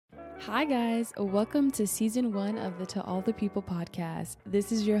Hi guys, welcome to season 1 of the To All the People podcast.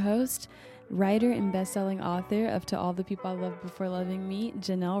 This is your host, writer and best-selling author of To All the People I Loved Before Loving Me,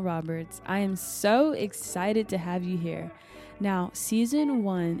 Janelle Roberts. I am so excited to have you here. Now, season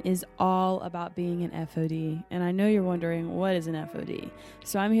 1 is all about being an FOD, and I know you're wondering, what is an FOD?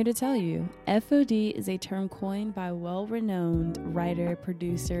 So I'm here to tell you. FOD is a term coined by well-renowned writer,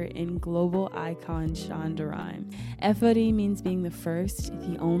 producer, and global icon Shonda Rhimes. FOD means being the first,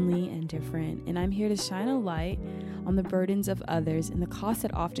 the only, and different, and I'm here to shine a light on the burdens of others and the cost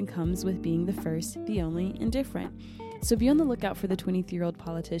that often comes with being the first, the only, and different. So be on the lookout for the 23-year-old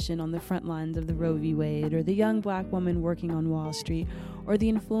politician on the front lines of the Roe v. Wade, or the young black woman working on Wall Street, or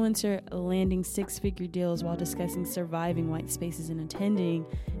the influencer landing six-figure deals while discussing surviving white spaces and attending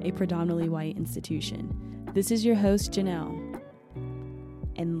a predominantly white institution. This is your host, Janelle,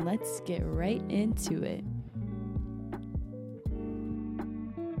 and let's get right into it.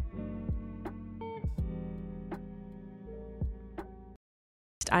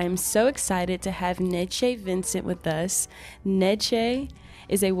 I am so excited to have Naeche Vincent with us. Naeche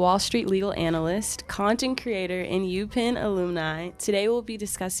is a Wall Street legal analyst, content creator, and UPenn alumni. Today we'll be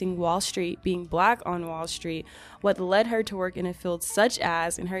discussing Wall Street, being black on Wall Street, what led her to work in a field such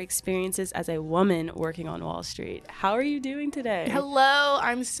as, and her experiences as a woman working on Wall Street. How are you doing today? Hello,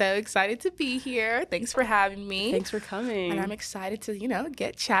 I'm so excited to be here. Thanks for having me. Thanks for coming. And I'm excited to,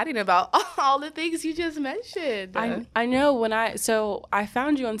 get chatting about all the things you just mentioned. I know I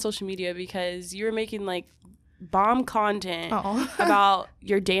found you on social media because you were making bomb content about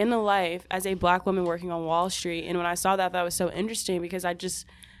your day in the life as a black woman working on Wall Street. And when I saw that was so interesting because I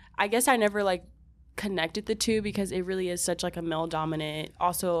guess I never connected the two because it really is such a male dominant,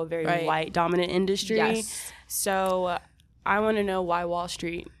 also a very white dominant industry. Yes. So I want to know why Wall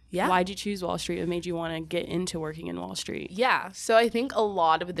Street. Yeah. Why'd you choose Wall Street? What made you want to get into working in Wall Street? Yeah. So I think a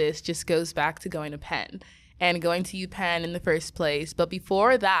lot of this just goes back to going to Penn and going to UPenn in the first place. But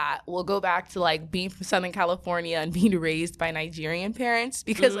before that, we'll go back to being from Southern California and being raised by Nigerian parents,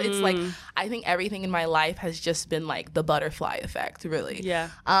 because it's I think everything in my life has just been the butterfly effect, really. Yeah.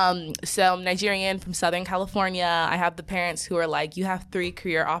 So I'm Nigerian from Southern California. I have the parents who are you have 3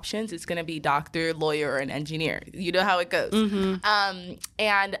 career options. It's going to be doctor, lawyer, and engineer. You know how it goes. Mm-hmm.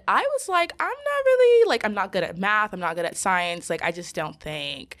 And I was I'm not really, I'm not good at math. I'm not good at science. I just don't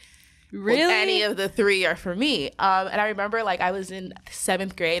think really any of the 3 are for me. And I remember I was in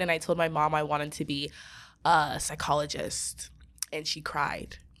 7th grade and I told my mom I wanted to be a psychologist, and she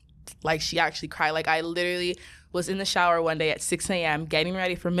cried. She actually cried. I literally was in the shower one day at 6 a.m. getting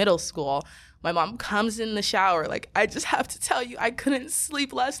ready for middle school. My mom comes in the shower I just have to tell you, I couldn't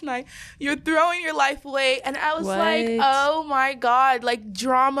sleep last night. You're throwing your life away. And I was oh my God,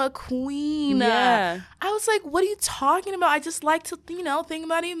 drama queen. Yeah. I was what are you talking about? I just like to, think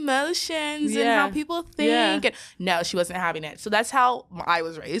about emotions and how people think. Yeah. And no, she wasn't having it. So that's how I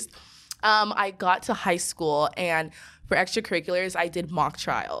was raised. I got to high school, and for extracurriculars, I did mock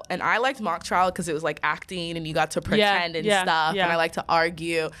trial. And I liked mock trial because it was acting and you got to pretend and stuff. Yeah. And I like to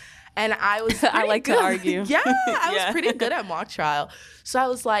argue. And I was I like good. to argue. Yeah, I was pretty good at mock trial. So I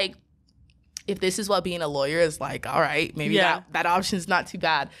was if this is what being a lawyer is all right, maybe that option's not too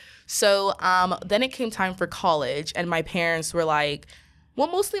bad. So then it came time for college, and my parents were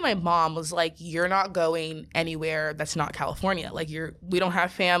mostly my mom was you're not going anywhere that's not California. We don't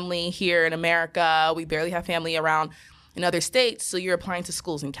have family here in America. We barely have family around in other states, so you're applying to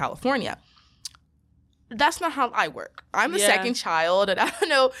schools in California. That's not how I work. I'm the second child, and I don't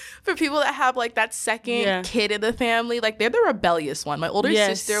know, for people that have that second kid in the family, they're the rebellious one. My older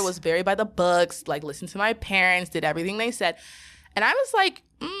sister was very by the books, listened to my parents, did everything they said. And I was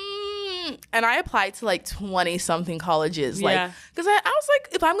and I applied to 20 something colleges, because I was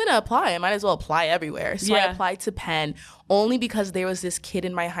if I'm gonna apply, I might as well apply everywhere. So I applied to Penn only because there was this kid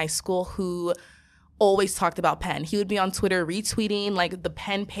in my high school who always talked about Penn. He would be on Twitter retweeting the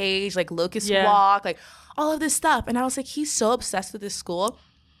Penn page, Locust Walk, all of this stuff. And I was he's so obsessed with this school.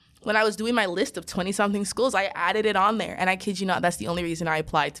 When I was doing my list of 20-something schools, I added it on there. And I kid you not, that's the only reason I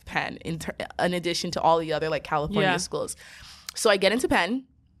applied to Penn, in addition to all the other California schools. So I get into Penn,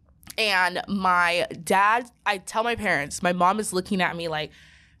 and my dad, I tell my parents, my mom is looking at me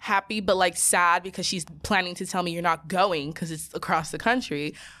happy but sad because she's planning to tell me you're not going because it's across the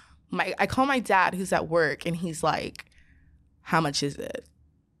country. I call my dad, who's at work, and he's how much is it?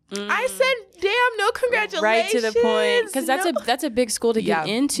 I said, damn, no congratulations. Right to the point. Because that's a big school to get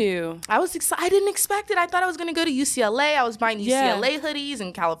into. I was excited. I didn't expect it. I thought I was going to go to UCLA. I was buying UCLA hoodies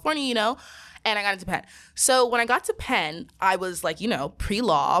in California, and I got into Penn. So when I got to Penn, I was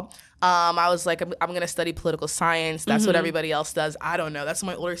pre-law. I was like, I'm going to study political science. That's what everybody else does. I don't know. That's what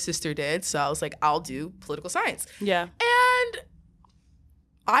my older sister did. So I was like, I'll do political science. Yeah. And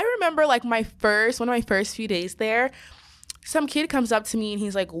I remember like one of my first few days there, some kid comes up to me and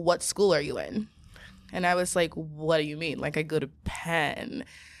he's like, what school are you in? And I was like, what do you mean? Like, I go to Penn.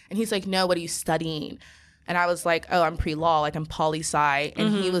 And he's like, no, what are you studying? And I was like, oh, I'm pre-law, like I'm poli-sci.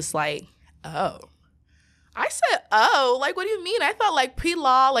 And he was like, oh. I said, oh, like, what do you mean? I thought like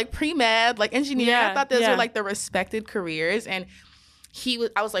pre-law, like pre-med, like engineer. I thought those were like the respected careers. And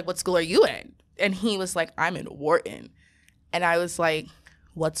I was like, what school are you in? And he was like, I'm in Wharton. And I was like,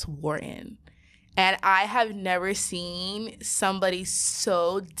 what's Wharton? And I have never seen somebody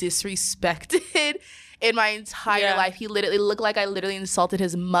so disrespected in my entire life. He literally looked like I literally insulted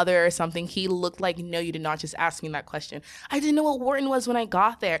his mother or something. He looked like, no, you did not just ask me that question. I didn't know what Wharton was when I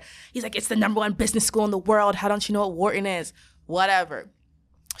got there. He's like, it's the #1 business school in the world. How don't you know what Wharton is? Whatever.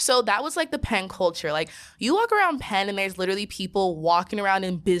 So that was like the Penn culture. Like, you walk around Penn and there's literally people walking around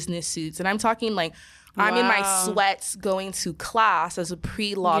in business suits. And I'm talking like, I'm in my sweats going to class as a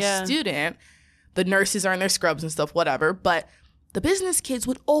pre-law student. The nurses are in their scrubs and stuff, whatever. But the business kids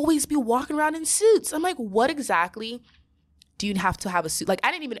would always be walking around in suits. I'm like, what exactly do you have to have a suit? Like,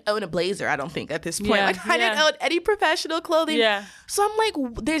 I didn't even own a blazer, I don't think, at this point. I didn't own any professional clothing. Yeah. So I'm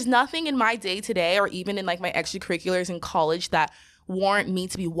like, there's nothing in my day-to-day or even in, like, my extracurriculars in college that warrant me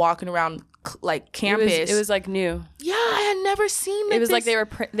to be walking around, like, campus. It was like, new. Yeah, I had never seen that. It was like they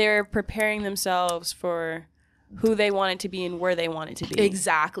were preparing themselves for who they wanted to be and where they wanted to be.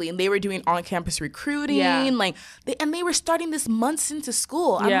 Exactly. And they were doing on-campus recruiting. Like, they were starting this months into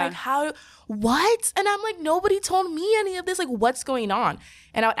school. I'm like, what? And I'm like, nobody told me any of this. Like, what's going on?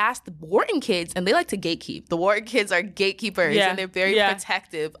 And I would ask the Wharton kids, and they like to gatekeep. The Wharton kids are gatekeepers, and they're very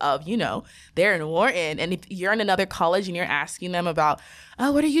protective of, they're in Wharton. And if you're in another college and you're asking them about,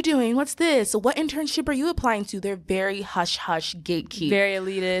 oh, what are you doing? What's this? What internship are you applying to? They're very hush-hush gatekeep. Very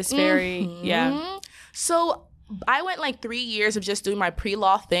elitist, very, So I went like 3 years of just doing my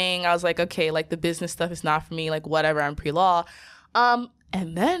pre-law thing. I was like, okay, like the business stuff is not for me. Like, whatever, I'm pre-law. And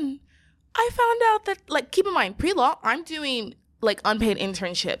then I found out that, like, keep in mind, pre-law, I'm doing like unpaid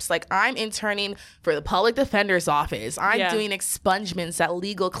internships. Like, I'm interning for the public defender's office. I'm doing expungements at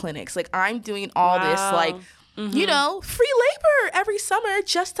legal clinics. Like, I'm doing all this, like, free labor every summer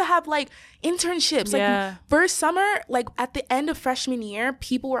just to have like internships. Like, first summer, like at the end of freshman year,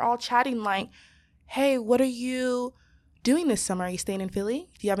 people were all chatting like, hey, what are you doing this summer? Are you staying in Philly?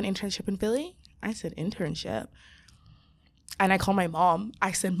 Do you have an internship in Philly? I said, internship. And I called my mom.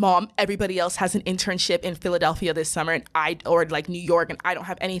 I said, Mom, everybody else has an internship in Philadelphia this summer, and or like New York, and I don't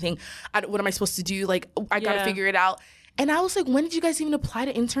have anything. What am I supposed to do? Like, I got to figure it out. And I was like, when did you guys even apply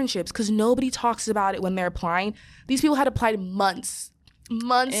to internships? Because nobody talks about it when they're applying. These people had applied months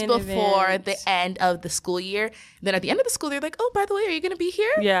before the end of the school year. Then at the end of the school, they're like, oh, by the way, are you going to be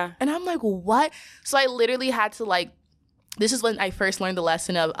here? Yeah. And I'm like, what? So I literally had to like, this is when I first learned the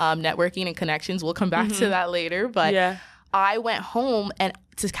lesson of networking and connections. We'll come back to that later. But I went home and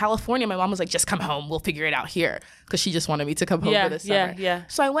to California. My mom was like, just come home. We'll figure it out here. Because she just wanted me to come home for the summer.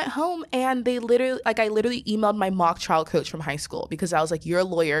 So I went home and I literally emailed my mock trial coach from high school because I was like, you're a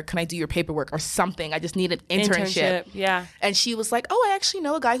lawyer. Can I do your paperwork or something? I just need an internship. Yeah. And she was like, oh, I actually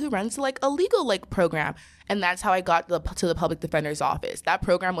know a guy who runs like a legal like program. And that's how I got to the public defender's office. That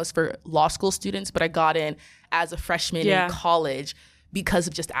program was for law school students, but I got in as a freshman in college because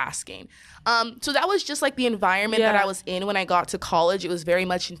of just asking. So that was just like the environment that I was in when I got to college. It was very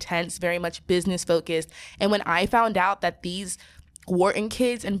much intense, very much business focused. And when I found out that these Wharton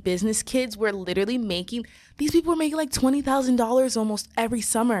kids and business kids were literally these people were making like $20,000 almost every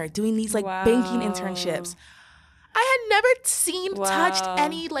summer doing these like banking internships. I had never touched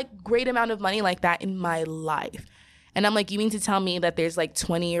any like great amount of money like that in my life. And I'm like, you mean to tell me that there's like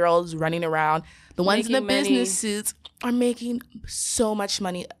 20-year-olds running around, the ones in the business suits are making so much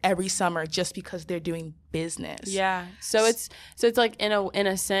money every summer just because they're doing business. Yeah. So it's like in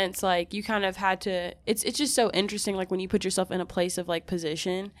a sense, like you kind of had to, it's just so interesting, like when you put yourself in a place of like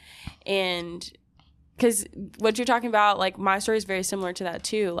position, and because what you're talking about, like my story is very similar to that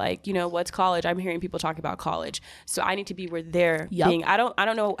too. Like, what's college? I'm hearing people talk about college. So I need to be where they're being. I don't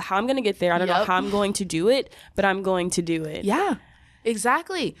know how I'm going to get there. I don't know how I'm going to do it, but I'm going to do it. Yeah,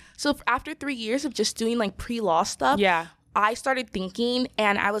 exactly. So after 3 years of just doing like pre-law stuff, I started thinking,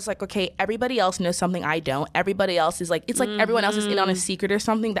 and I was like, okay, everybody else knows something I don't. Everybody else is like, it's like everyone else is in on a secret or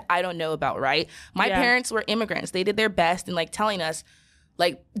something that I don't know about, right? My parents were immigrants. They did their best in like telling us,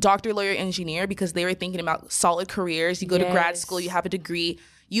 like doctor, lawyer, engineer, because they were thinking about solid careers. You go to grad school, you have a degree,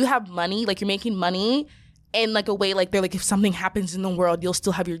 you have money, like you're making money, in like a way, like they're like, if something happens in the world, you'll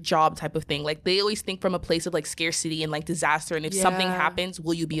still have your job type of thing. Like they always think from a place of like scarcity and like disaster. And if something happens,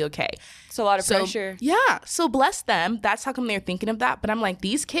 will you be okay? It's a lot of pressure. Yeah. So bless them. That's how come they're thinking of that. But I'm like,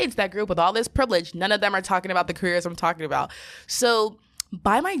 these kids that grew up with all this privilege, none of them are talking about the careers I'm talking about. So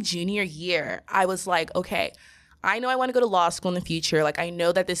by my junior year, I was like, okay, I know I want to go to law school in the future. Like I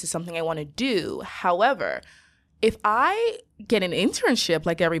know that this is something I want to do. However, if I get an internship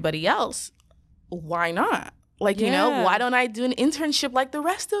like everybody else, why not? Like, you know, why don't I do an internship like the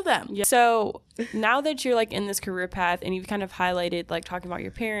rest of them? Yeah. So now that you're like in this career path and you've kind of highlighted like talking about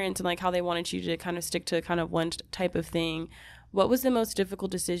your parents and like how they wanted you to kind of stick to kind of one type of thing, what was the most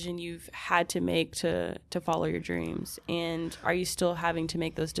difficult decision you've had to make to follow your dreams? And are you still having to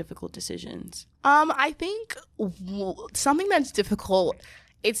make those difficult decisions? I think something that's difficult,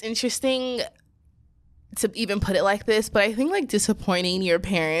 it's interesting to even put it like this, but I think like disappointing your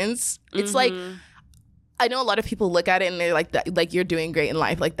parents, it's like, I know a lot of people look at it and they're like, that, like you're doing great in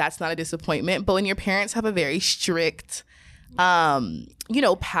life, like that's not a disappointment. But when your parents have a very strict, you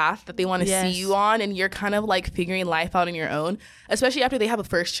know, path that they want to see you on, and you're kind of like figuring life out on your own, especially after they have a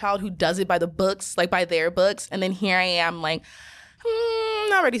first child who does it by the books, like by their books, and then here I am like,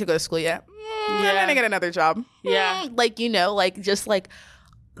 not ready to go to school yet. I'm gonna get another job. Like, you know, like just like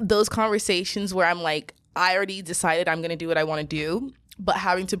those conversations where I'm like, I already decided I'm going to do what I want to do, but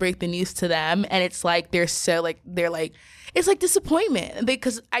having to break the news to them. And it's like, it's like disappointment,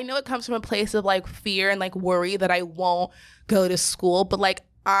 because I know it comes from a place of like fear and like worry that I won't go to school. But like,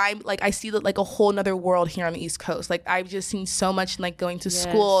 I see that like a whole nother world here on the East Coast. Like I've just seen so much in like going to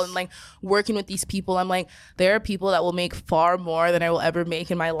school and like working with these people. I'm like, there are people that will make far more than I will ever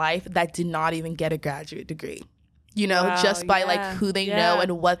make in my life that did not even get a graduate degree. You know, just by like who they know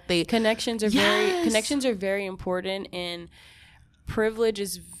and what they connections are very important, and privilege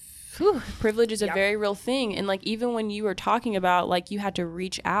is a very real thing. And like even when you were talking about like you had to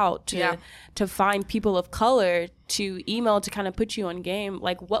reach out to find people of color to email to kind of put you on game,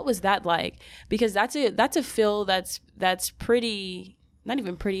 like what was that like? Because that's a field that's pretty, not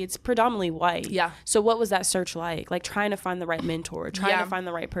even pretty, it's predominantly white. Yeah. So what was that search like? Like trying to find the right mentor, trying to find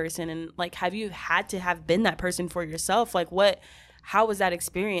the right person, and like have you had to have been that person for yourself? Like how was that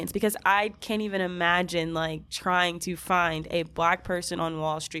experience? Because I can't even imagine like trying to find a Black person on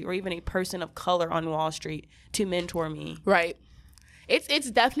Wall Street or even a person of color on Wall Street to mentor me. Right.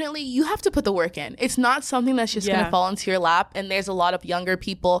 It's definitely, you have to put the work in. It's not something that's just going to fall into your lap. And there's a lot of younger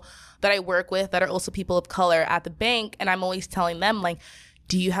people that I work with that are also people of color at the bank. And I'm always telling them, like,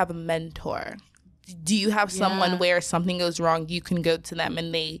 do you have a mentor? Do you have someone where something goes wrong, you can go to them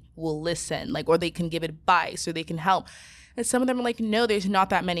and they will listen, like, or they can give advice or they can help? And some of them are like, no, there's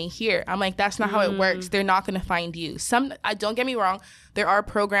not that many here. I'm like, that's not how it works. They're not going to find you. Don't get me wrong. There are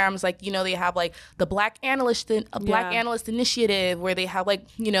programs like, you know, they have like the Black Analyst Initiative, where they have like,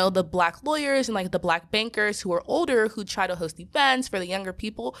 you know, the Black lawyers and like the Black bankers who are older who try to host events for the younger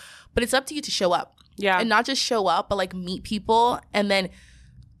people. But it's up to you to show up. Yeah. And not just show up, but like meet people. And then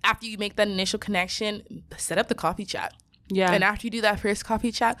after you make that initial connection, set up the coffee chat. Yeah. And after you do that first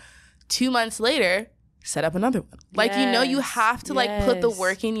coffee chat, 2 months later, set up another one. Like, you know, you have to like put the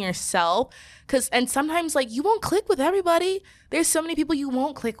work in yourself, and sometimes like you won't click with everybody. There's so many people you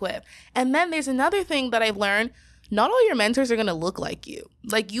won't click with. And then there's another thing that I've learned. Not all your mentors are going to look like you.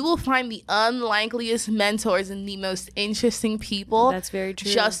 Like you will find the unlikeliest mentors and the most interesting people. That's very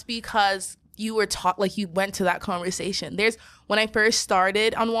true. Just because you were taught, like you went to that conversation. When I first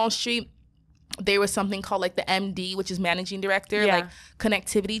started on Wall Street, there was something called like the MD, which is managing director, like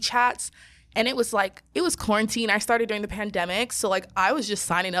connectivity chats. And it was quarantine. I started during the pandemic. So like I was just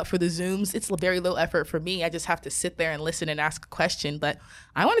signing up for the Zooms. It's very low effort for me. I just have to sit there and listen and ask a question. But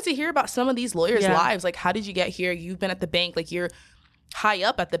I wanted to hear about some of these lawyers' lives. Like, how did you get here? You've been at the bank. Like, you're high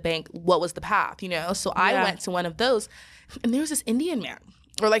up at the bank. What was the path, you know? So I went to one of those. And there was this Indian man.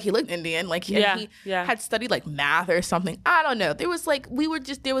 Or like he looked Indian. Like he had studied like math or something. I don't know. There was like,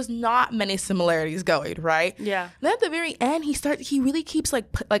 there was not many similarities going, right? Yeah. Then at the very end, he really keeps like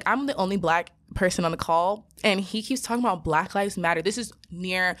I'm the only Black person on the call. And he keeps talking about Black Lives Matter. This is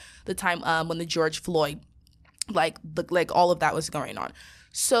near the time when the George Floyd, like all of that was going on.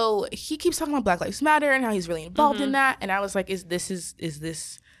 So he keeps talking about Black Lives Matter and how he's really involved in that. And I was like, is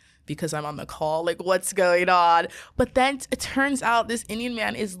this because I'm on the call? Like, what's going on? But then it turns out this Indian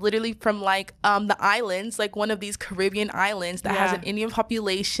man is literally from like the islands, like one of these Caribbean islands that has an Indian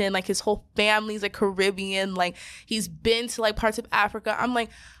population. Like his whole family's like Caribbean. Like he's been to like parts of Africa. I'm like,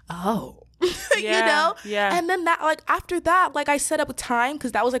 oh. You know? Yeah. And then that, like, after that, like, I set up a time,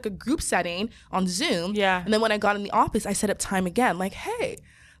 because that was like a group setting on Zoom. Yeah. And then when I got in the office, I set up time again. Like, hey,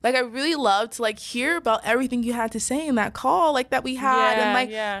 Like, I really loved to, like, hear about everything you had to say in that call, like, that we had. And,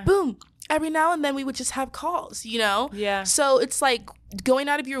 like, boom, every now and then we would just have calls, you know? Yeah. So it's, like, going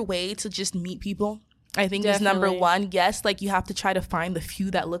out of your way to just meet people, I think is number one. Yes, like, you have to try to find the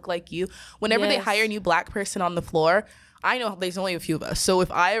few that look like you. Whenever they hire a new Black person on the floor, I know there's only a few of us. So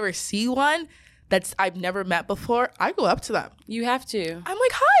if I ever see one I've never met before, I go up to them. You have to. I'm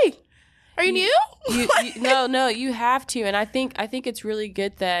like, hi. Are you new? No, you have to. And I think it's really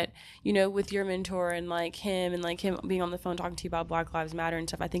good that, you know, with your mentor and like him being on the phone talking to you about Black Lives Matter and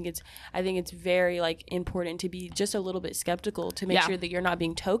stuff, I think it's very like important to be just a little bit skeptical to make sure that you're not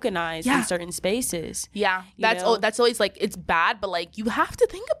being tokenized in certain spaces. Yeah. That's always like, it's bad, but like you have to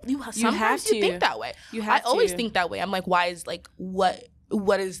think sometimes you think that way. I always think that way. I'm like, why is like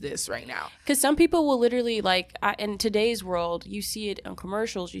what is this right now? Because some people will literally, like, in today's world, you see it on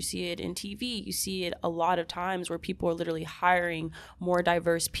commercials, you see it in TV, you see it a lot of times where people are literally hiring more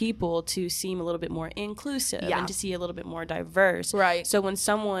diverse people to seem a little bit more inclusive and to see a little bit more diverse. Right. So when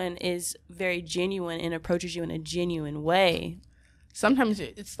someone is very genuine and approaches you in a genuine way, sometimes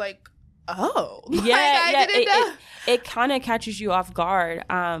it's like, oh. Yeah, it kind of catches you off guard.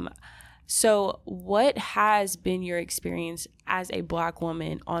 So what has been your experience as a Black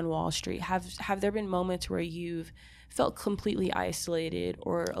woman on Wall Street? Have there been moments where you've felt completely isolated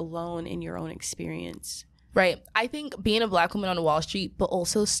or alone in your own experience? Right. I think being a Black woman on Wall Street, but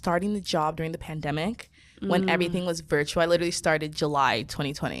also starting the job during the pandemic when everything was virtual. I literally started July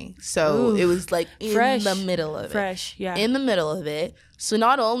 2020. So it was like in the middle of it. In the middle of it. So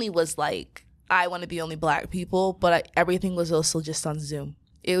not only was like I one of the only Black people, but everything was also just on Zoom.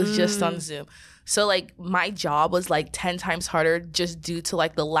 It was just on Zoom. So, like, my job was, like, 10 times harder just due to,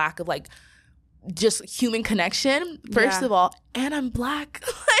 like, the lack of, like, just human connection, first of all. And I'm Black.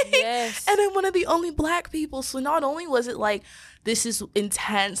 And I'm one of the only Black people. So not only was it, like, this is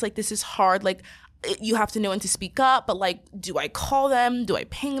intense, like, this is hard, like, you have to know when to speak up, but, like, do I call them? Do I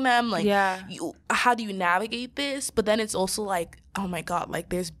ping them? Like, how do you navigate this? But then it's also, like, oh, my God, like,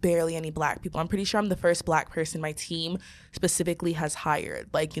 there's barely any Black people. I'm pretty sure I'm the first Black person my team specifically has hired,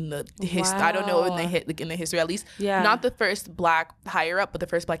 like, in the history. I don't know in the history, at least. Not the first Black higher up, but the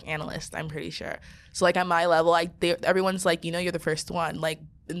first Black analyst, I'm pretty sure. So, like, at my level, everyone's like, you know, you're the first one. Like,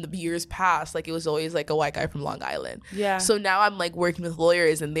 in the years past, like, it was always, like, a white guy from Long Island. So now I'm, like, working with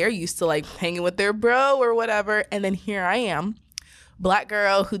lawyers, and they're used to, like, hanging with their bro or whatever. And then here I am, Black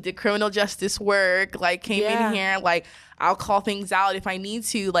girl who did criminal justice work, like, came in here, like, I'll call things out if I need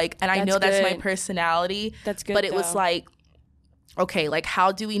to, like, and I know that's my personality. That's good, but it was like, okay, like,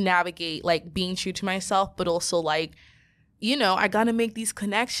 how do we navigate, like, being true to myself, but also, like, you know, I gotta make these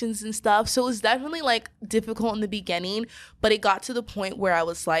connections and stuff. So it was definitely, like, difficult in the beginning, but it got to the point where I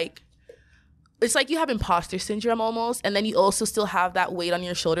was like, it's like you have imposter syndrome almost, and then you also still have that weight on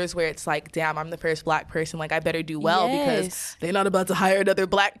your shoulders where it's like, damn, I'm the first Black person, like, I better do well because they're not about to hire another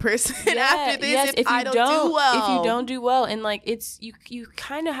Black person after this if I don't do well. If you don't do well, and, like, it's you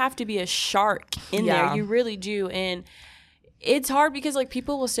kind of have to be a shark in there. You really do. And it's hard because, like,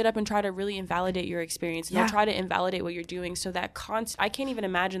 people will sit up and try to really invalidate your experience. And they'll try to invalidate what you're doing. So that I can't even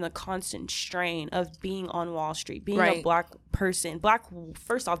imagine the constant strain of being on Wall Street, being a Black person,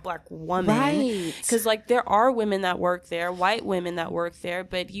 first off, Black woman. Right. Because, like, there are women that work there, white women that work there,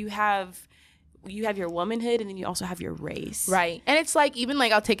 but you have your womanhood, and then you also have your race. Right. And it's like, even,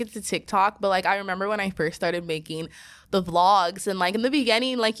 like, I'll take it to TikTok, but, like, I remember when I first started making the vlogs, and, like, in the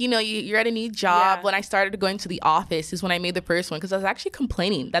beginning, like, you know, you're at a new job. When I started going to the office is when I made the first one, because I was actually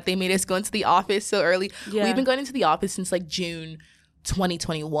complaining that they made us go into the office so early. We've been going into the office since, like, June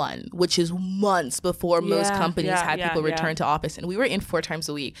 2021, which is months before most companies had people return to office, and we were in 4 times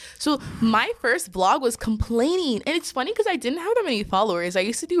a week. So my first vlog was complaining, and it's funny because I didn't have that many followers. I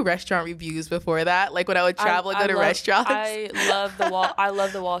used to do restaurant reviews before that, like when I would travel and go to restaurants. I love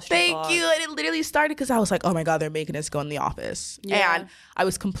the Wall Street Thank vlog. you. And it literally started because I was like, oh my God, they're making us go in the office. And I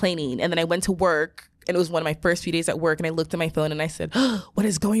was complaining, and then I went to work, and it was one of my first few days at work, and I looked at my phone and I said, oh, what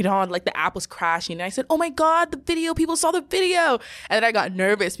is going on? Like, the app was crashing, and I said, oh my God, the video, people saw the video. And then I got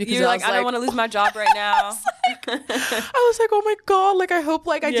nervous because I don't want to lose my job right now. I was like, oh my God, like, I hope,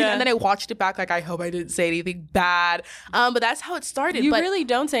 like, I didn't. And then I watched it back, like, I hope I didn't say anything bad. But that's how it started. You really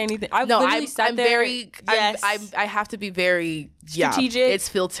don't say anything. I have to be very strategic. It's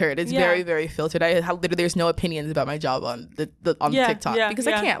filtered. It's very, very filtered. Literally, there's no opinions about my job on TikTok because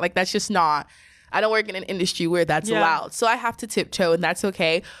I can't. Like, that's just not. I don't work in an industry where that's allowed. So I have to tiptoe, and that's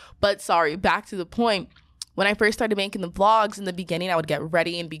okay. But sorry, back to the point. When I first started making the vlogs in the beginning, I would get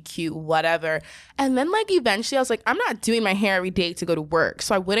ready and be cute, whatever. And then, like, eventually I was like, I'm not doing my hair every day to go to work.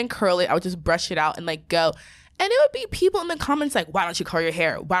 So I wouldn't curl it. I would just brush it out and, like, go. And it would be people in the comments like, why don't you curl your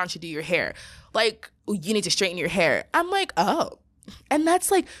hair? Why don't you do your hair? Like, you need to straighten your hair. I'm like, oh. And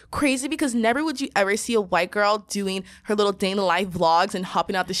that's like crazy because never would you ever see a white girl doing her little day in the life vlogs and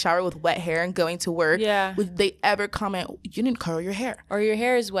hopping out the shower with wet hair and going to work. Yeah. Would they ever comment, you need to curl your hair? Or your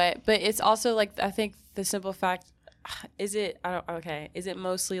hair is wet. But it's also like, I think the simple fact, is it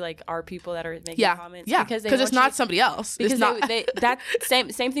mostly like our people that are making comments? Yeah, because it's not somebody else. Because it's not. that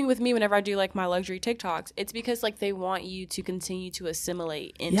same thing with me whenever I do like my luxury TikToks. It's because like they want you to continue to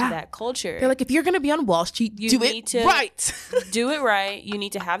assimilate into that culture. They're like, if you're going to be on Wall Street, do it right. Do it right. You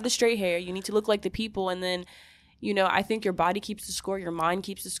need to have the straight hair. You need to look like the people. And then, you know, I think your body keeps the score, your mind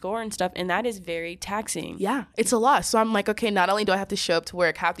keeps the score and stuff. And that is very taxing. Yeah, it's a lot. So I'm like, okay, not only do I have to show up to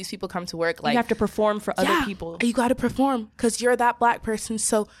work, half these people come to work. Like, you have to perform for other people. You got to perform because you're that black person.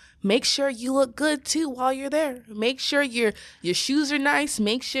 So make sure you look good too while you're there. Make sure your shoes are nice.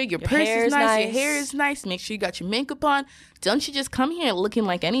 Make sure your purse is nice. Your hair is nice. Make sure you got your makeup on. Don't you just come here looking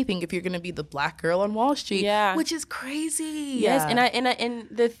like anything if you're going to be the black girl on Wall Street. Yeah. Which is crazy. Yes. And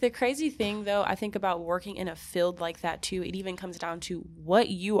the crazy thing, though, I think about working in a field like that, too. It even comes down to what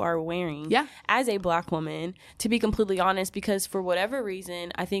you are wearing as a black woman, to be completely honest, because for whatever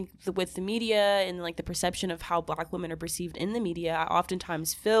reason, I think with the media and like the perception of how black women are perceived in the media, I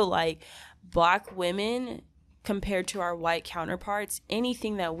oftentimes feel like black women compared to our white counterparts,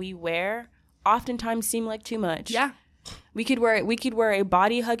 anything that we wear oftentimes seem like too much. Yeah. We could wear a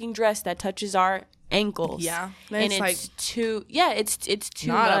body hugging dress that touches our ankles. Yeah. And it's like too it's too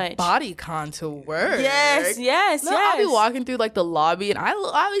not much. A body contour. Yes. I'll be walking through like the lobby and I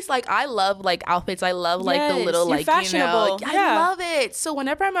always like I love like outfits. I love like the little like fashionable. I love it. So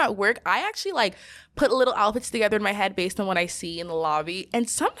whenever I'm at work, I actually like put little outfits together in my head based on what I see in the lobby. And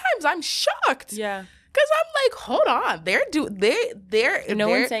sometimes I'm shocked. Yeah. Because I'm like, hold on, they're no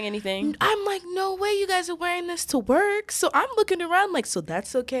one's saying anything. I'm like, no way, you guys are wearing this to work. So I'm looking around like, so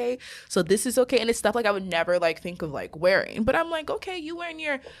that's okay. So this is okay, and it's stuff like I would never like think of like wearing. But I'm like, okay, you wearing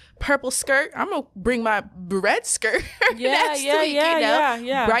your purple skirt, I'm gonna bring my red skirt.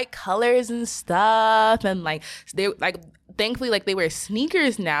 Yeah. Bright colors and stuff, and like they like. Thankfully, like they wear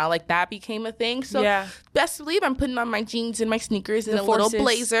sneakers now, like that became a thing. So best believe I'm putting on my jeans and my sneakers and a little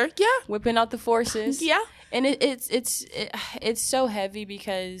blazer. Yeah, whipping out the forces. Yeah, and it's so heavy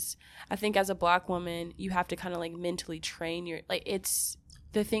because I think as a black woman, you have to kind of like mentally train your like it's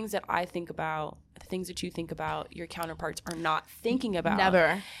the things that I think about, the things that you think about, your counterparts are not thinking about.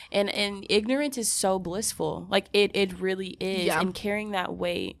 Never. And ignorance is so blissful. Like it really is. Yeah. And carrying that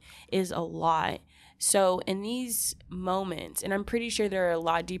weight is a lot. So in these moments, and I'm pretty sure there are a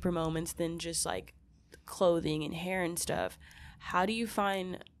lot deeper moments than just like clothing and hair and stuff, how do you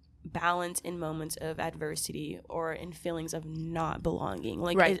find balance in moments of adversity or in feelings of not belonging?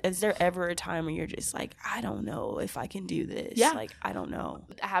 Like, is there ever a time where you're just like, I don't know if I can do this? Yeah. Like, I don't know.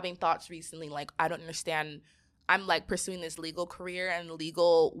 Having thoughts recently, like, I don't understand. I'm like pursuing this legal career, and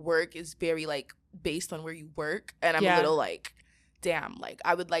legal work is very like based on where you work. And I'm a little like, damn, like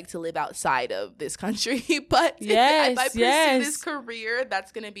I would like to live outside of this country, but if I pursue this career,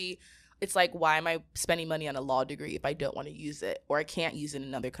 that's going to be, it's like, why am I spending money on a law degree if I don't want to use it or I can't use it in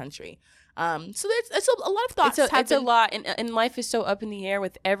another country? So it's a lot of thoughts. It's a lot, and life is so up in the air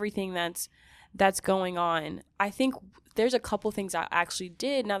with everything that's going on. I think there's a couple things I actually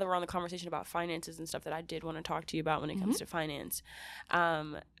did, now that we're on the conversation about finances and stuff, that I did want to talk to you about when it comes to finance.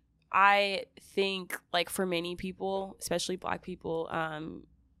 I think, like, for many people, especially black people,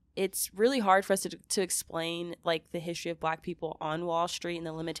 it's really hard for us to explain, like, the history of black people on Wall Street and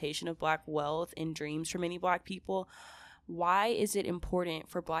the limitation of black wealth and dreams for many black people. Why is it important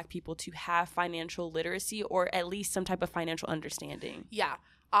for black people to have financial literacy or at least some type of financial understanding? Yeah,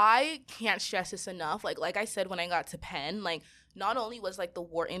 I can't stress this enough. Like I said, when I got to Penn, like, not only was like the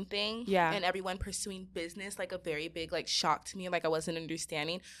Wharton thing and everyone pursuing business like a very big like shock to me, like I wasn't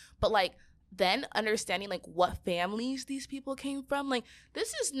understanding, but like then understanding like what families these people came from. Like,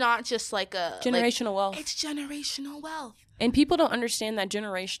 this is not just like a generational wealth. It's generational wealth. And people don't understand that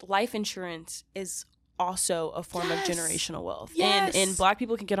life insurance is also a form of generational wealth. Yes. And black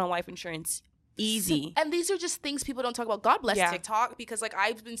people can get on life insurance easy. And these are just things people don't talk about. God bless TikTok, because like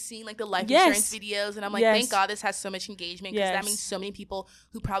I've been seeing like the life insurance videos, and I'm like, thank God this has so much engagement, because that means so many people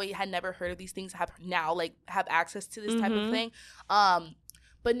who probably had never heard of these things have now like have access to this type of thing.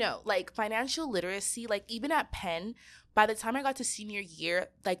 But no, like financial literacy, like even at Penn, by the time I got to senior year,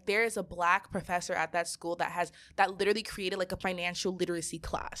 like there is a black professor at that school that literally created like a financial literacy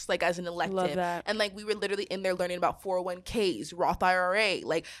class, like as an elective. Love that. And like we were literally in there learning about 401ks, Roth IRA,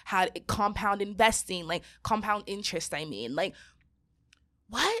 like how compound investing, like compound interest, like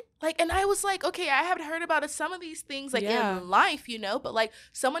what? Like, and I was like, okay, I haven't heard about some of these things like in life, you know, but like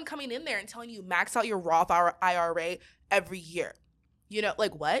someone coming in there and telling you max out your Roth IRA every year, you know,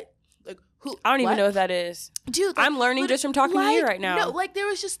 like what? Like who? I don't even know what that is. Dude, like, I'm learning just from talking to you right now. No, like there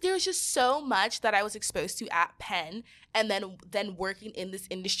was just so much that I was exposed to at Penn, and then working in this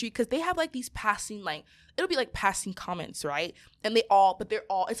industry, because they have like these passing, like it'll be like passing comments, right? And they're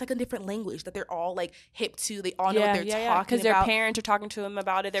all it's like a different language that they're all like hip to. They all know what they're talking about. Because their parents are talking to them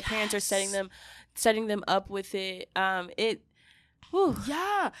about it. Their parents are setting them up with it. Whew.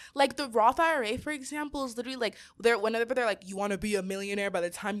 Yeah, like the Roth IRA, for example, is literally like whenever they're like, you want to be a millionaire by the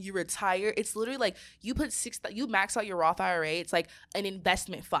time you retire, it's literally like you you max out your Roth IRA. It's like an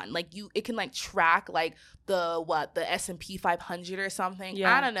investment fund. Like it can like track like the S&P 500 or something.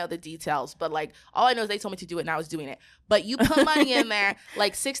 Yeah. I don't know the details, but like all I know is they told me to do it and I was doing it. But you put money in there,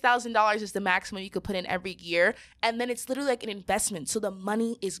 like $6,000 is the maximum you could put in every year, and then it's literally like an investment. So the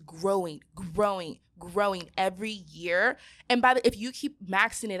money is growing every year. And if you keep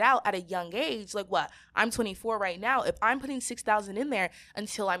maxing it out at a young age, like what? I'm 24 right now. If I'm putting 6,000 in there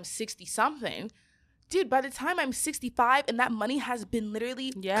until I'm 60 something, dude, by the time I'm 65 and that money has been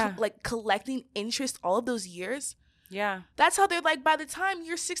literally collecting interest all of those years. Yeah. That's how they're like, by the time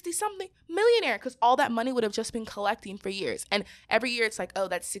you're 60 something, millionaire, because all that money would have just been collecting for years. And every year it's like, oh,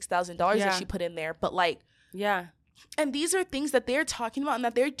 that's $6,000 that you put in there. But like, yeah. And these are things that they're talking about and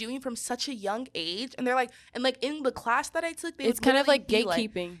that they're doing from such a young age. And they're like, and like in the class that I took, it's kind of like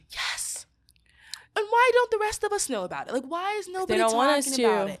gatekeeping. Like, yes. And why don't the rest of us know about it? Like, why is nobody talking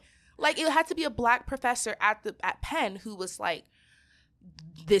about it? Like, it had to be a Black professor at Penn who was like,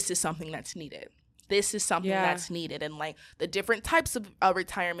 this is something that's needed. This is something that's needed. And like the different types of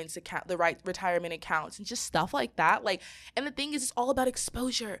retirement accounts and just stuff like that. Like, and the thing is, it's all about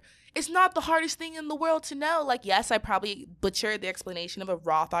exposure. It's not the hardest thing in the world to know. Like, yes, I probably butchered the explanation of a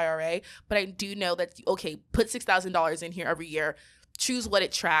Roth IRA, but I do know that, okay, put $6,000 in here every year, choose what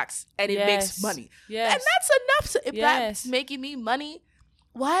it tracks, and it makes money. Yes. And that's enough. If that's making me money,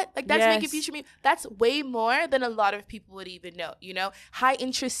 what? Like, that's making future me. That's way more than a lot of people would even know, you know? High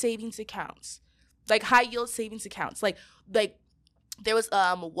interest savings accounts. Like high yield savings accounts. Like there was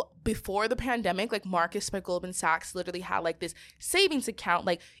before the pandemic, like Marcus by Goldman Sachs literally had like this savings account.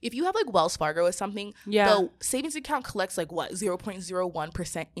 Like if you have like Wells Fargo or something, the savings account collects like what,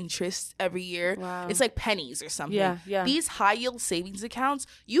 0.01% interest every year. Wow. It's like pennies or something. Yeah. These high yield savings accounts,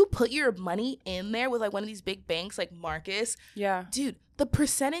 you put your money in there with like one of these big banks like Marcus. Yeah. Dude, the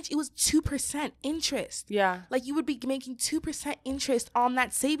percentage, it was 2% interest. Yeah. Like you would be making 2% interest on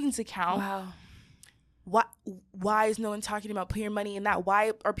that savings account. Wow. Why is no one talking about putting your money in that?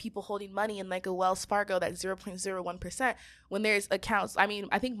 Why are people holding money in like a Wells Fargo that's 0.01% when there's accounts? I mean,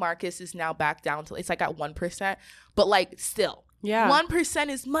 I think Marcus is now back down to, it's like at 1%, but like still, 1%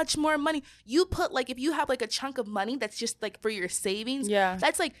 is much more money. You put like, if you have like a chunk of money that's just like for your savings,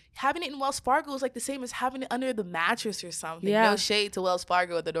 that's like having it in Wells Fargo is like the same as having it under the mattress or something. No shade to Wells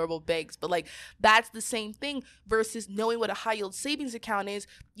Fargo or the normal banks, but like that's the same thing versus knowing what a high yield savings account is.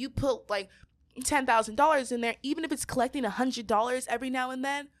 You put like $10,000 in there, even if it's collecting $100 every now and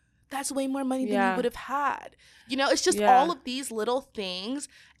then, that's way more money than you would have had. You know, it's just all of these little things.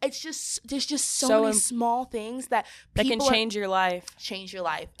 It's just, there's just so many small things that can change your life.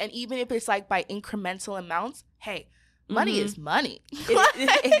 And even if it's like by incremental amounts, hey, money is money.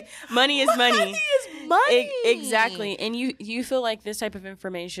 Money is money. Money is money. Exactly. And you feel like this type of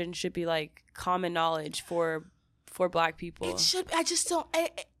information should be like common knowledge for Black people. It should. I just don't.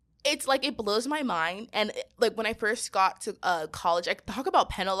 It's like, it blows my mind. And like when I first got to college, I talk about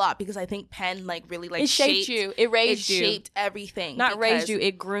Penn a lot because I think Penn like really like it shaped you. It raised you. It shaped everything. Not raised you.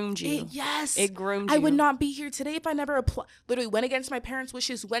 It groomed you. It groomed you. I would not be here today if I never literally went against my parents'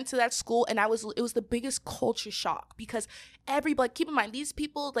 wishes, went to that school, and it was the biggest culture shock because keep in mind, these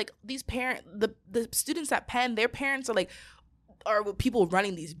people, like these the students at Penn, their parents are people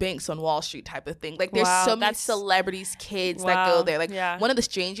running these banks on Wall Street type of thing. Like there's so many celebrities, kids that go there. Like one of the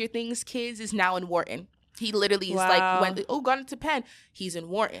Stranger Things kids is now in Wharton. He literally is like got into Penn. He's in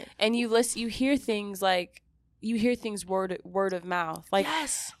Wharton. And you hear things word of mouth. Like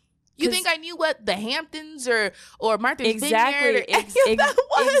yes. You think I knew what the Hamptons or Martha's Vineyard that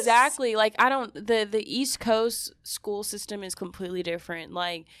was? Exactly. Like I don't the East Coast school system is completely different.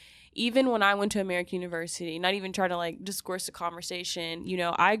 Like even when I went to American University, not even trying to like discourse the conversation, you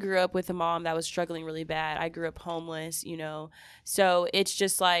know, I grew up with a mom that was struggling really bad. I grew up homeless, you know. So it's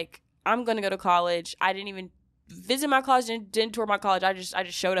just like, I'm going to go to college. I didn't even visit my college, didn't tour my college. I just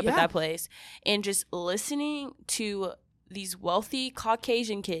showed up at that place. And just listening to these wealthy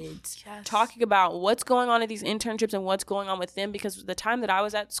Caucasian kids talking about what's going on at these internships and what's going on with them, because the time that I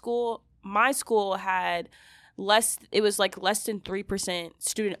was at school, my school had less than 3%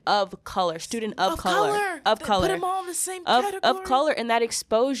 student of color. Put them all in the same category. Of color, and that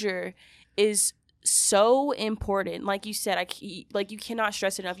exposure is so important. Like you said, you cannot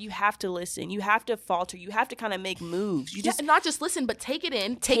stress it enough. You have to listen. You have to falter. You have to kind of make moves. You just not just listen, but take it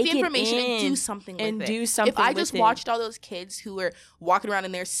in, take the information, and do something with it. If I just watched all those kids who were walking around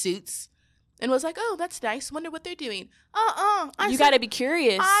in their suits and was like, "Oh, that's nice. Wonder what they're doing." You got to be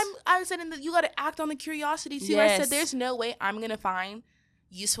curious. I said, you got to act on the curiosity too. Yes. I said, there's no way I'm gonna find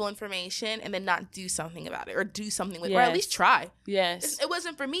useful information and then not do something about it or do something with it, or at least try. Yes. It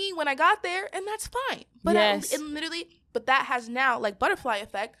wasn't for me when I got there, and that's fine. But but that has now, like, butterfly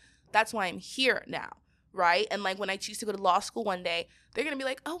effect. That's why I'm here now, right? And like when I choose to go to law school one day, they're gonna be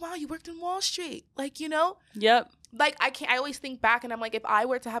like, "Oh wow, you worked in Wall Street," like, you know. Yep. Like I always think back, and I'm like, if I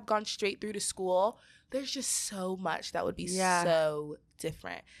were to have gone straight through to school, there's just so much that would be so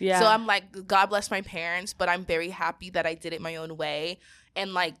different. Yeah. So I'm like, God bless my parents, but I'm very happy that I did it my own way.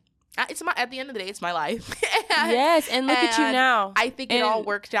 And like, at the end of the day, it's my life. Yes, and look at you now. I think it all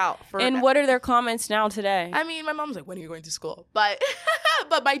worked out. And what are their comments now today? I mean, my mom's like, "When are you going to school?" But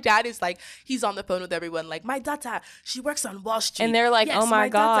but my dad is like, he's on the phone with everyone. Like, "My daughter, she works on Wall Street." And they're like, "Oh my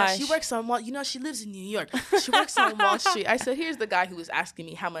gosh, she works on Wall. You know, she lives in New York. She works on Wall Street." I said, "Here's the guy who was asking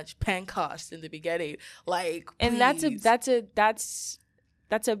me how much pen costs in the beginning." Like, and that's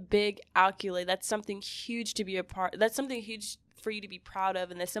a big accolade. That's something huge to be a part. That's something huge for you to be proud of.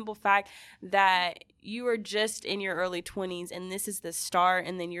 And the simple fact that you are just in your early 20s and this is the start,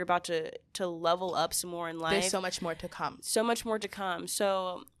 and then you're about to level up some more in life. There's so much more to come.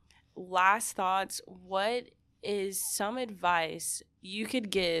 So last thoughts, what is some advice you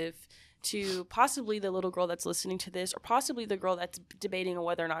could give to possibly the little girl that's listening to this, or possibly the girl that's debating on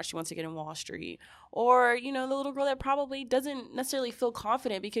whether or not she wants to get in Wall Street, or, you know, the little girl that probably doesn't necessarily feel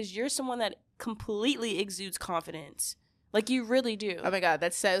confident, because you're someone that completely exudes confidence. Like, you really do. Oh my God,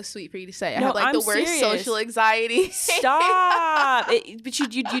 that's so sweet for you to say. I have like the worst social anxiety. Stop. But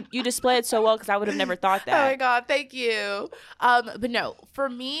you display it so well, because I would have never thought that. Oh my God, thank you. But no, for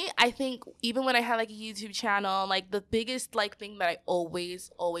me, I think even when I had like a YouTube channel, like the biggest like thing that I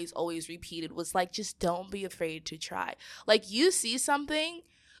always repeated was like, just don't be afraid to try. Like, you see something,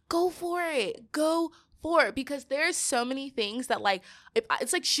 go for it. Because there's so many things that like,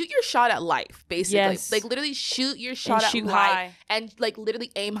 it's like shoot your shot at life, basically. Yes. Like literally shoot your shot at life and like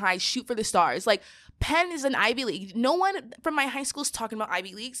literally aim high, shoot for the stars. Like, Penn is an Ivy League. No one from my high school is talking about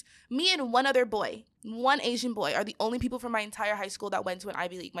Ivy Leagues. Me and one other boy, one Asian boy, are the only people from my entire high school that went to an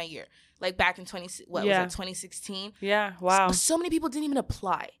Ivy League my year. Like back in 2016. Yeah, wow. So many people didn't even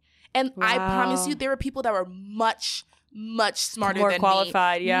apply. And I promise you, there were people that were much smarter more than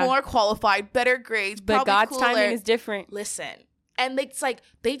qualified, me. Yeah. More qualified, better grades, but God's cooler. timing is different. Listen. And it's like,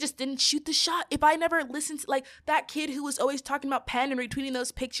 they just didn't shoot the shot. If I never listened to, like, that kid who was always talking about Penn and retweeting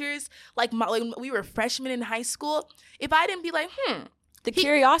those pictures, like when we were freshmen in high school, if I didn't be like,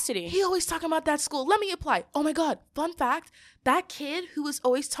 curiosity. He always talking about that school. Let me apply. Oh my God. Fun fact, that kid who was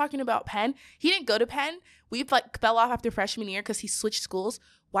always talking about Penn, he didn't go to Penn. We like fell off after freshman year because he switched schools.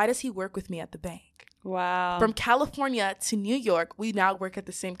 Why does he work with me at the bank? Wow. From California to New York, we now work at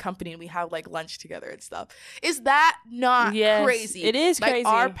the same company and we have like lunch together and stuff. Is that not crazy? It is like, crazy.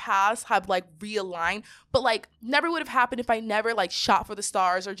 Our paths have like realigned, but like never would have happened if I never like shot for the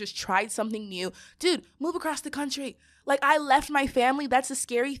stars or just tried something new. Dude, move across the country. Like, I left my family. That's a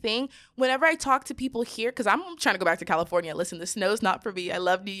scary thing. Whenever I talk to people here, because I'm trying to go back to California. Listen, the snow's not for me. I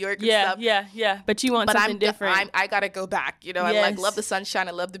love New York and stuff. Yeah. But you want something different. I got to go back. You know, I like love the sunshine.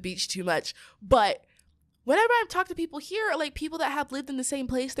 I love the beach too much. But whenever I talk to people here, or like people that have lived in the same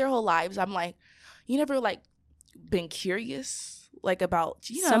place their whole lives, I'm like, you never like been curious? Like about,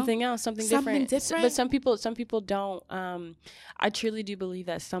 you know, something else, something different. But some people don't. I truly do believe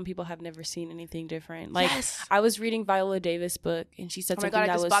that some people have never seen anything different. Like, I was reading Viola Davis' book, and she said something I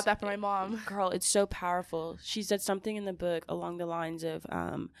just bought that for my mom. Girl, it's so powerful. She said something in the book along the lines of,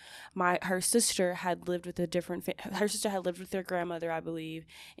 her sister had lived with her sister had lived with their grandmother, I believe,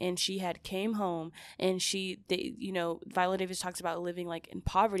 and she had came home, and Viola Davis talks about living like in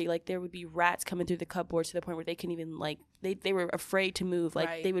poverty. Like, there would be rats coming through the cupboards to the point where they couldn't even like they were afraid to move.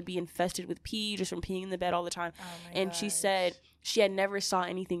 Like, they would be infested with pee just from peeing in the bed all the time. And she said she had never saw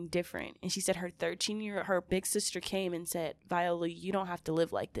anything different. And she said her her big sister came and said, Viola, you don't have to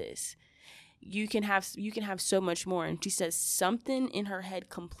live like this. You can have so much more. And she says something in her head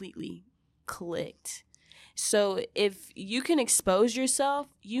completely clicked. So if you can expose yourself,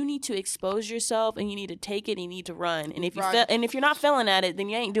 you need to expose yourself, and you need to take it and you need to run. And if you're not failing at it, then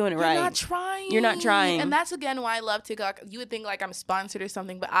you ain't doing it right. You're not trying. And that's again why I love TikTok. You would think like I'm sponsored or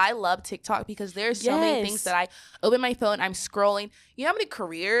something, but I love TikTok because there's so many things that I open my phone, I'm scrolling. You know how many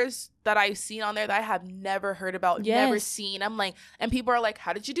careers that I've seen on there that I have never heard about, never seen. I'm like, and people are like,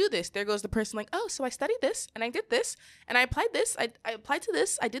 how did you do this? There goes the person like, oh, so I studied this and I did this and I applied this. I applied to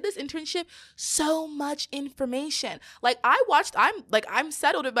this. I did this internship. So much information. Like I'm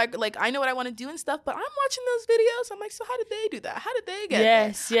settled in like I know what I want to do and stuff, but I'm watching those videos. I'm like, so how did they do that? How did they get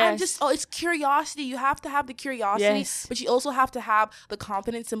there? I'm just, it's curiosity. You have to have the curiosity, but you also have to have the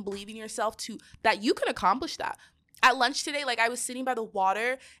confidence and believe in yourself that you can accomplish that. At lunch today, like I was sitting by the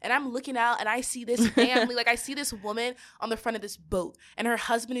water and I'm looking out and I see this family, like I see this woman on the front of this boat and her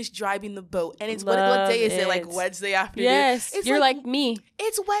husband is driving the boat. And it's what day is it? Like Wednesday afternoon. Yes, you're like me.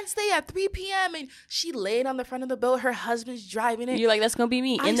 It's Wednesday at 3 p.m. and she laid on the front of the boat. Her husband's driving it. You're like, that's going to be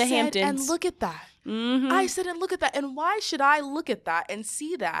me in the Hamptons. And look at that. Mm-hmm. I said, and look at that. And why should I look at that and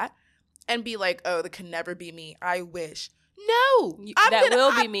see that and be like, oh, that can never be me. I wish. No, that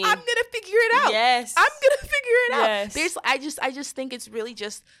will be me. I'm gonna figure it out. Yes, I'm gonna figure it out. Yes. I just think it's really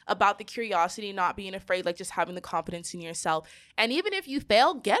just about the curiosity, not being afraid, like just having the confidence in yourself. And even if you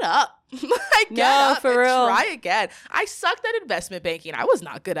fail, get up. Get up for real. Try again. I sucked at investment banking. I was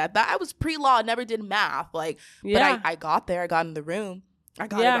not good at that. I was pre-law, never did math. But I got there. I got in the room. I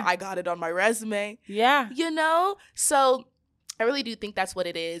got it on my resume. Yeah, So I really do think that's what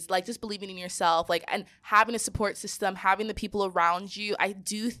it is. Like just believing in yourself, like, and having a support system, having the people around you. I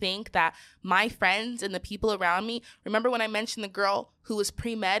do think that my friends and the people around me, remember when I mentioned the girl who was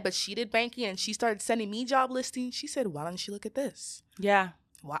pre-med, but she did banking and she started sending me job listings. She said, why don't you look at this? Yeah.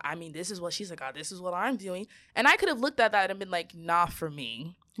 Well, I mean, this is what she's like, oh, this is what I'm doing. And I could have looked at that and been like, nah, for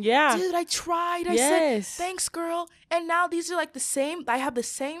me. Yeah. Dude, I tried. I said, thanks, girl. And now these are like the same. I have the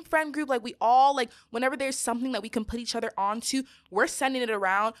same friend group. Like we all, like whenever there's something that we can put each other onto, we're sending it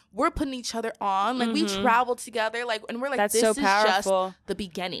around. We're putting each other on. Like we travel together. Like, and we're like, this is just the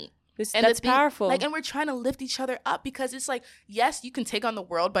beginning. That's powerful. Like, and we're trying to lift each other up because it's like, yes, you can take on the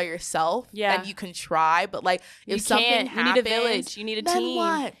world by yourself. Yeah. And you can try. But like, if something happens, you need a village. You need a team.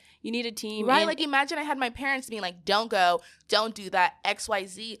 What? You need a team. Right? Like imagine I had my parents being like, don't go, don't do that,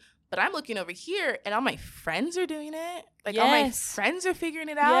 XYZ. But I'm looking over here and all my friends are doing it. Like all my friends are figuring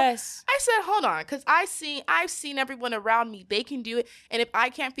it out. Yes. I said, hold on, because I've seen everyone around me, they can do it. And if I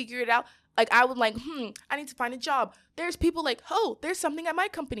can't figure it out, like I would like, I need to find a job. There's people like, oh, there's something at my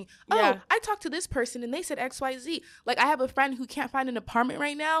company. Oh, I talked to this person and they said XYZ. Like I have a friend who can't find an apartment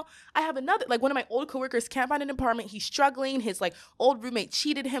right now. I have another, like one of my old coworkers can't find an apartment. He's struggling. His like old roommate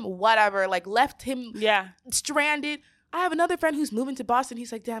cheated him, whatever, like left him stranded. I have another friend who's moving to Boston.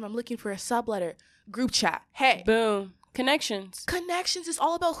 He's like, damn, I'm looking for a subletter. Group chat. Hey. Boom. Connections is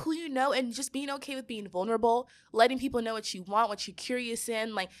all about who you know and just being okay with being vulnerable, letting people know what you want, what you're curious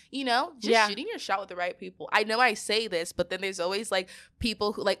in, like, just shooting your shot with the right people. I know I say this, but then there's always like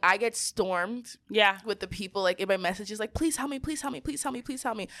people who like, I get stormed with the people like in my messages like, please help me, please help me, please help me, please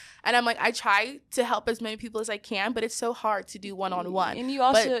help me. And I'm like, I try to help as many people as I can, but it's so hard to do one-on-one. And you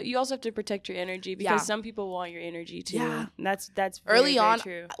also have to protect your energy because some people want your energy too. Yeah. And that's very, early on,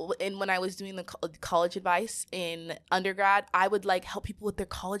 very true. And when I was doing the college advice in undergrad, I would like help people with their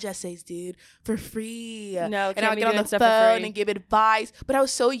college essays, dude, for free. No, and I would get on the phone and give advice. But I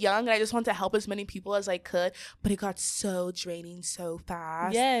was so young and I just wanted to help as many people as I could. But it got so draining so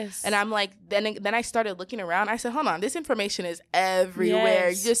fast. Yes. And I'm like, then I started looking around. I said, hold on, this information is everywhere.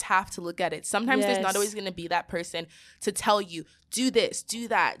 You just have to look at it. Sometimes there's not always going to be that person to tell you, do this, do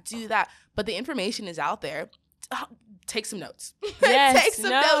that, do that. But the information is out there. Take some notes. Take some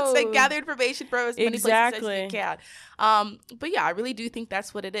notes and gather information from as many places as you can. But yeah, I really do think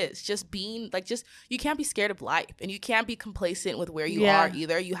that's what it is. Just being like, you can't be scared of life and you can't be complacent with where you are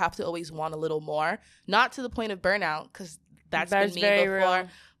either. You have to always want a little more, not to the point of burnout, because that's been me before, real.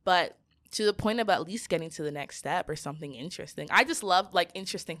 But to the point of at least getting to the next step or something interesting. I just love like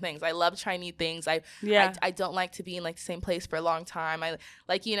interesting things. I love trying new things. I don't like to be in like the same place for a long time. I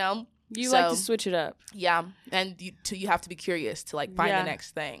like, You like to switch it up. Yeah. And you have to be curious to like find the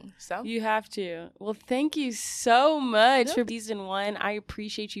next thing. So you have to. Well, thank you so much for season 1. I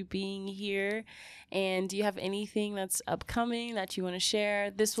appreciate you being here. And do you have anything that's upcoming that you want to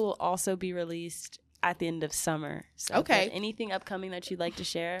share? This will also be released at the end of summer. So okay. Anything upcoming that you'd like to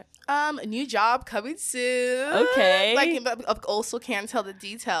share? A new job coming soon. Okay. I also can't tell the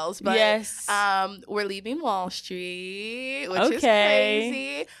details, but yes. We're leaving Wall Street, which is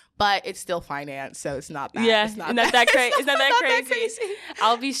crazy. But it's still finance, so it's not that. Yeah, it's not that crazy. It's not that crazy. crazy.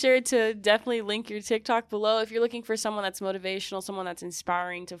 I'll be sure to definitely link your TikTok below. If you're looking for someone that's motivational, someone that's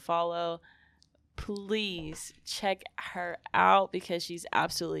inspiring to follow, please check her out because she's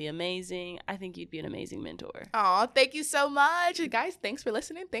absolutely amazing. I think you'd be an amazing mentor. Oh, thank you so much. And guys, thanks for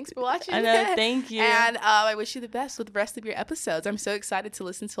listening. Thanks for watching. I know, thank you. And I wish you the best with the rest of your episodes. I'm so excited to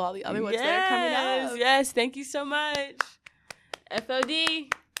listen to all the other ones that are coming up. Yes, thank you so much.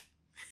 FOD.